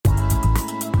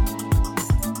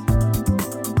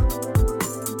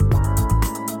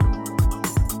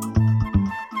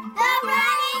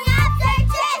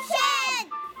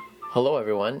Hello,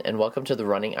 everyone, and welcome to the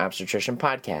Running Obstetrician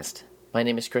Podcast. My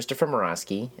name is Christopher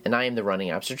Morosky, and I am the Running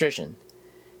Obstetrician.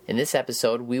 In this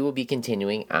episode, we will be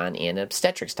continuing on an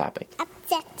obstetrics topic.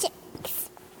 Obstetrics.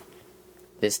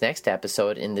 This next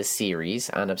episode in this series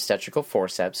on obstetrical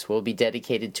forceps will be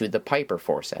dedicated to the Piper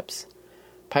forceps.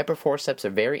 Piper forceps are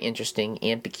very interesting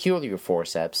and peculiar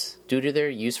forceps due to their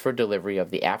use for delivery of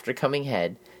the aftercoming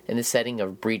head in the setting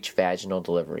of breech vaginal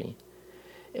delivery.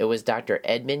 It was Dr.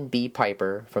 Edmund B.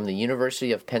 Piper from the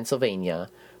University of Pennsylvania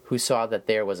who saw that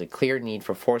there was a clear need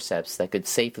for forceps that could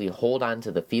safely hold on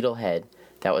to the fetal head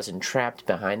that was entrapped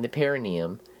behind the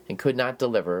perineum and could not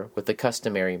deliver with the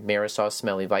customary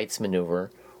Marisol-Smellie-Weitz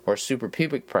maneuver or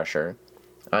suprapubic pressure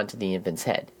onto the infant's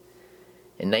head.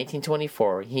 In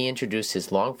 1924, he introduced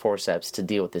his long forceps to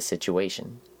deal with this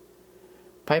situation.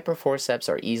 Piper forceps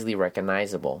are easily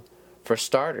recognizable. For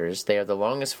starters, they are the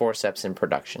longest forceps in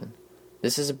production.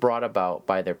 This is brought about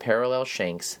by their parallel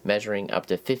shanks measuring up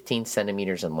to 15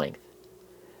 centimeters in length.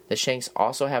 The shanks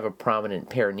also have a prominent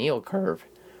perineal curve,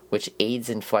 which aids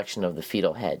in flexion of the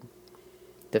fetal head.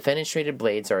 The fenestrated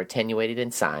blades are attenuated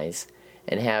in size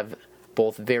and have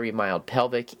both very mild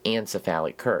pelvic and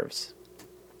cephalic curves.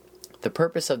 The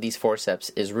purpose of these forceps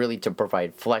is really to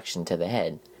provide flexion to the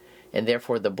head, and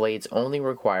therefore the blades only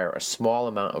require a small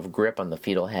amount of grip on the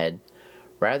fetal head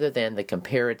rather than the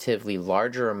comparatively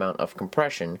larger amount of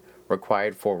compression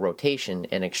required for rotation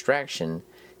and extraction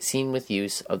seen with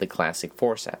use of the classic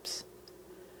forceps.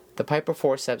 The Piper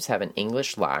forceps have an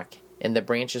English lock, and the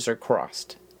branches are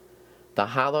crossed. The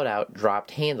hollowed-out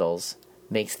dropped handles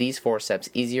makes these forceps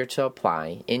easier to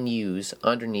apply and use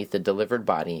underneath the delivered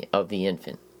body of the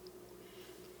infant.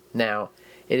 Now,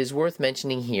 it is worth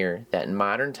mentioning here that in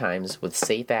modern times, with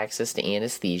safe access to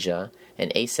anesthesia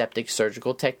and aseptic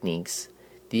surgical techniques,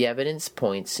 the evidence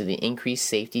points to the increased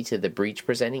safety to the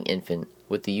breech-presenting infant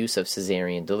with the use of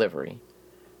cesarean delivery.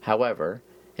 However,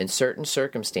 in certain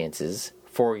circumstances,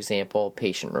 for example,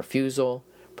 patient refusal,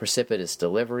 precipitous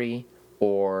delivery,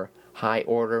 or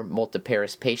high-order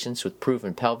multiparous patients with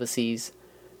proven pelvises,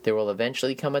 there will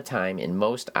eventually come a time in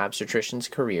most obstetricians'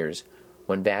 careers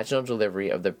when vaginal delivery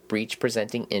of the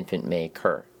breech-presenting infant may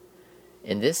occur.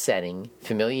 In this setting,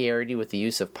 familiarity with the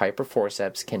use of Piper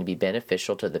forceps can be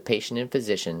beneficial to the patient and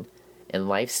physician and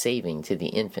life-saving to the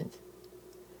infant.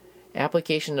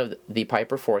 Application of the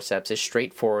Piper forceps is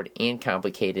straightforward and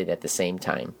complicated at the same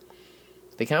time.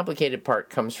 The complicated part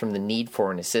comes from the need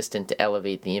for an assistant to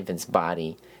elevate the infant's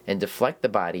body and deflect the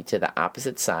body to the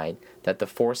opposite side that the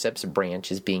forceps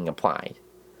branch is being applied.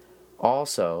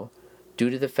 Also,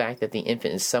 due to the fact that the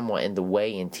infant is somewhat in the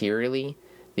way anteriorly,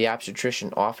 the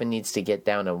obstetrician often needs to get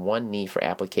down on one knee for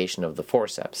application of the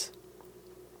forceps.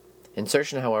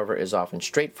 Insertion, however, is often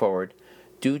straightforward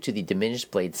due to the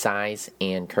diminished blade size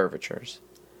and curvatures.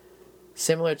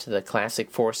 Similar to the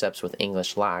classic forceps with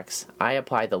English locks, I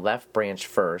apply the left branch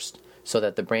first so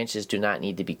that the branches do not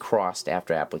need to be crossed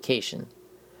after application.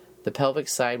 The pelvic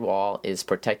side wall is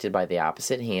protected by the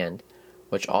opposite hand,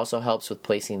 which also helps with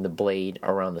placing the blade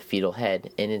around the fetal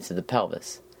head and into the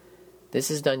pelvis. This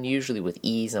is done usually with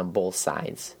ease on both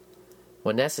sides.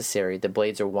 When necessary, the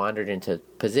blades are wandered into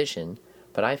position,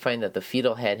 but I find that the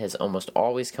fetal head has almost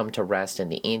always come to rest in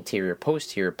the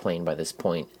anterior-posterior plane by this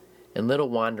point, and little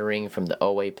wandering from the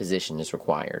OA position is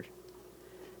required.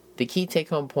 The key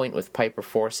take-home point with Piper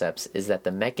forceps is that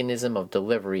the mechanism of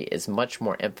delivery is much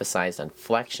more emphasized on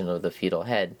flexion of the fetal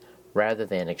head rather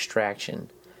than extraction.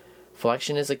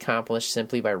 Flexion is accomplished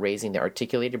simply by raising the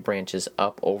articulated branches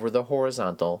up over the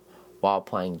horizontal while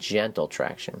applying gentle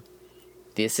traction.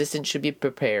 The assistant should be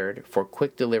prepared for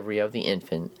quick delivery of the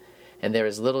infant, and there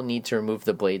is little need to remove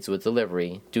the blades with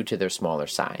delivery due to their smaller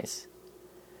size.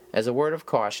 As a word of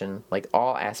caution, like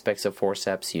all aspects of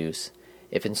forceps use,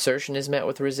 if insertion is met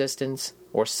with resistance,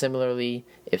 or similarly,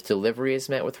 if delivery is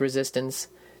met with resistance,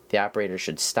 the operator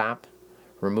should stop,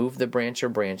 remove the branch or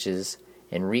branches,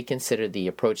 and reconsider the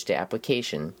approach to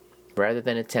application, rather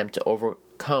than attempt to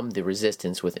overcome the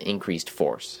resistance with increased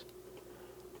force.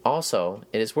 Also,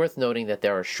 it is worth noting that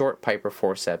there are short Piper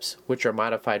forceps which are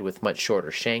modified with much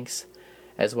shorter shanks,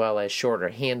 as well as shorter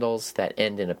handles that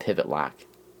end in a pivot lock.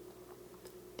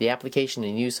 The application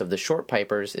and use of the short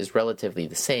Pipers is relatively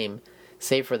the same,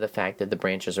 save for the fact that the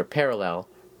branches are parallel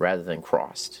rather than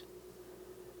crossed.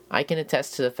 I can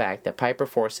attest to the fact that Piper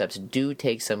forceps do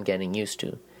take some getting used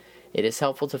to. It is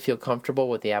helpful to feel comfortable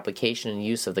with the application and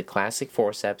use of the classic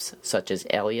forceps such as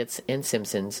Elliott's and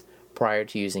Simpson's prior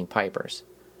to using Pipers.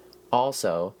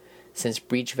 Also, since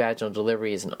breech vaginal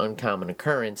delivery is an uncommon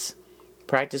occurrence,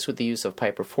 practice with the use of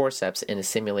Piper forceps in a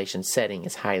simulation setting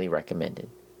is highly recommended.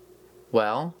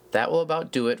 Well, that will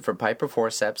about do it for Piper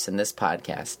forceps in this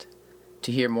podcast.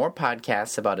 To hear more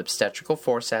podcasts about obstetrical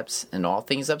forceps and all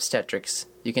things obstetrics,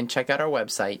 you can check out our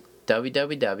website,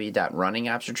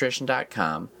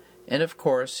 www.runningobstetrician.com, and of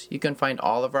course, you can find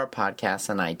all of our podcasts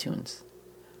on iTunes.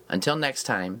 Until next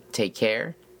time, take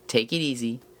care, take it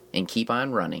easy, and keep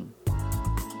on running.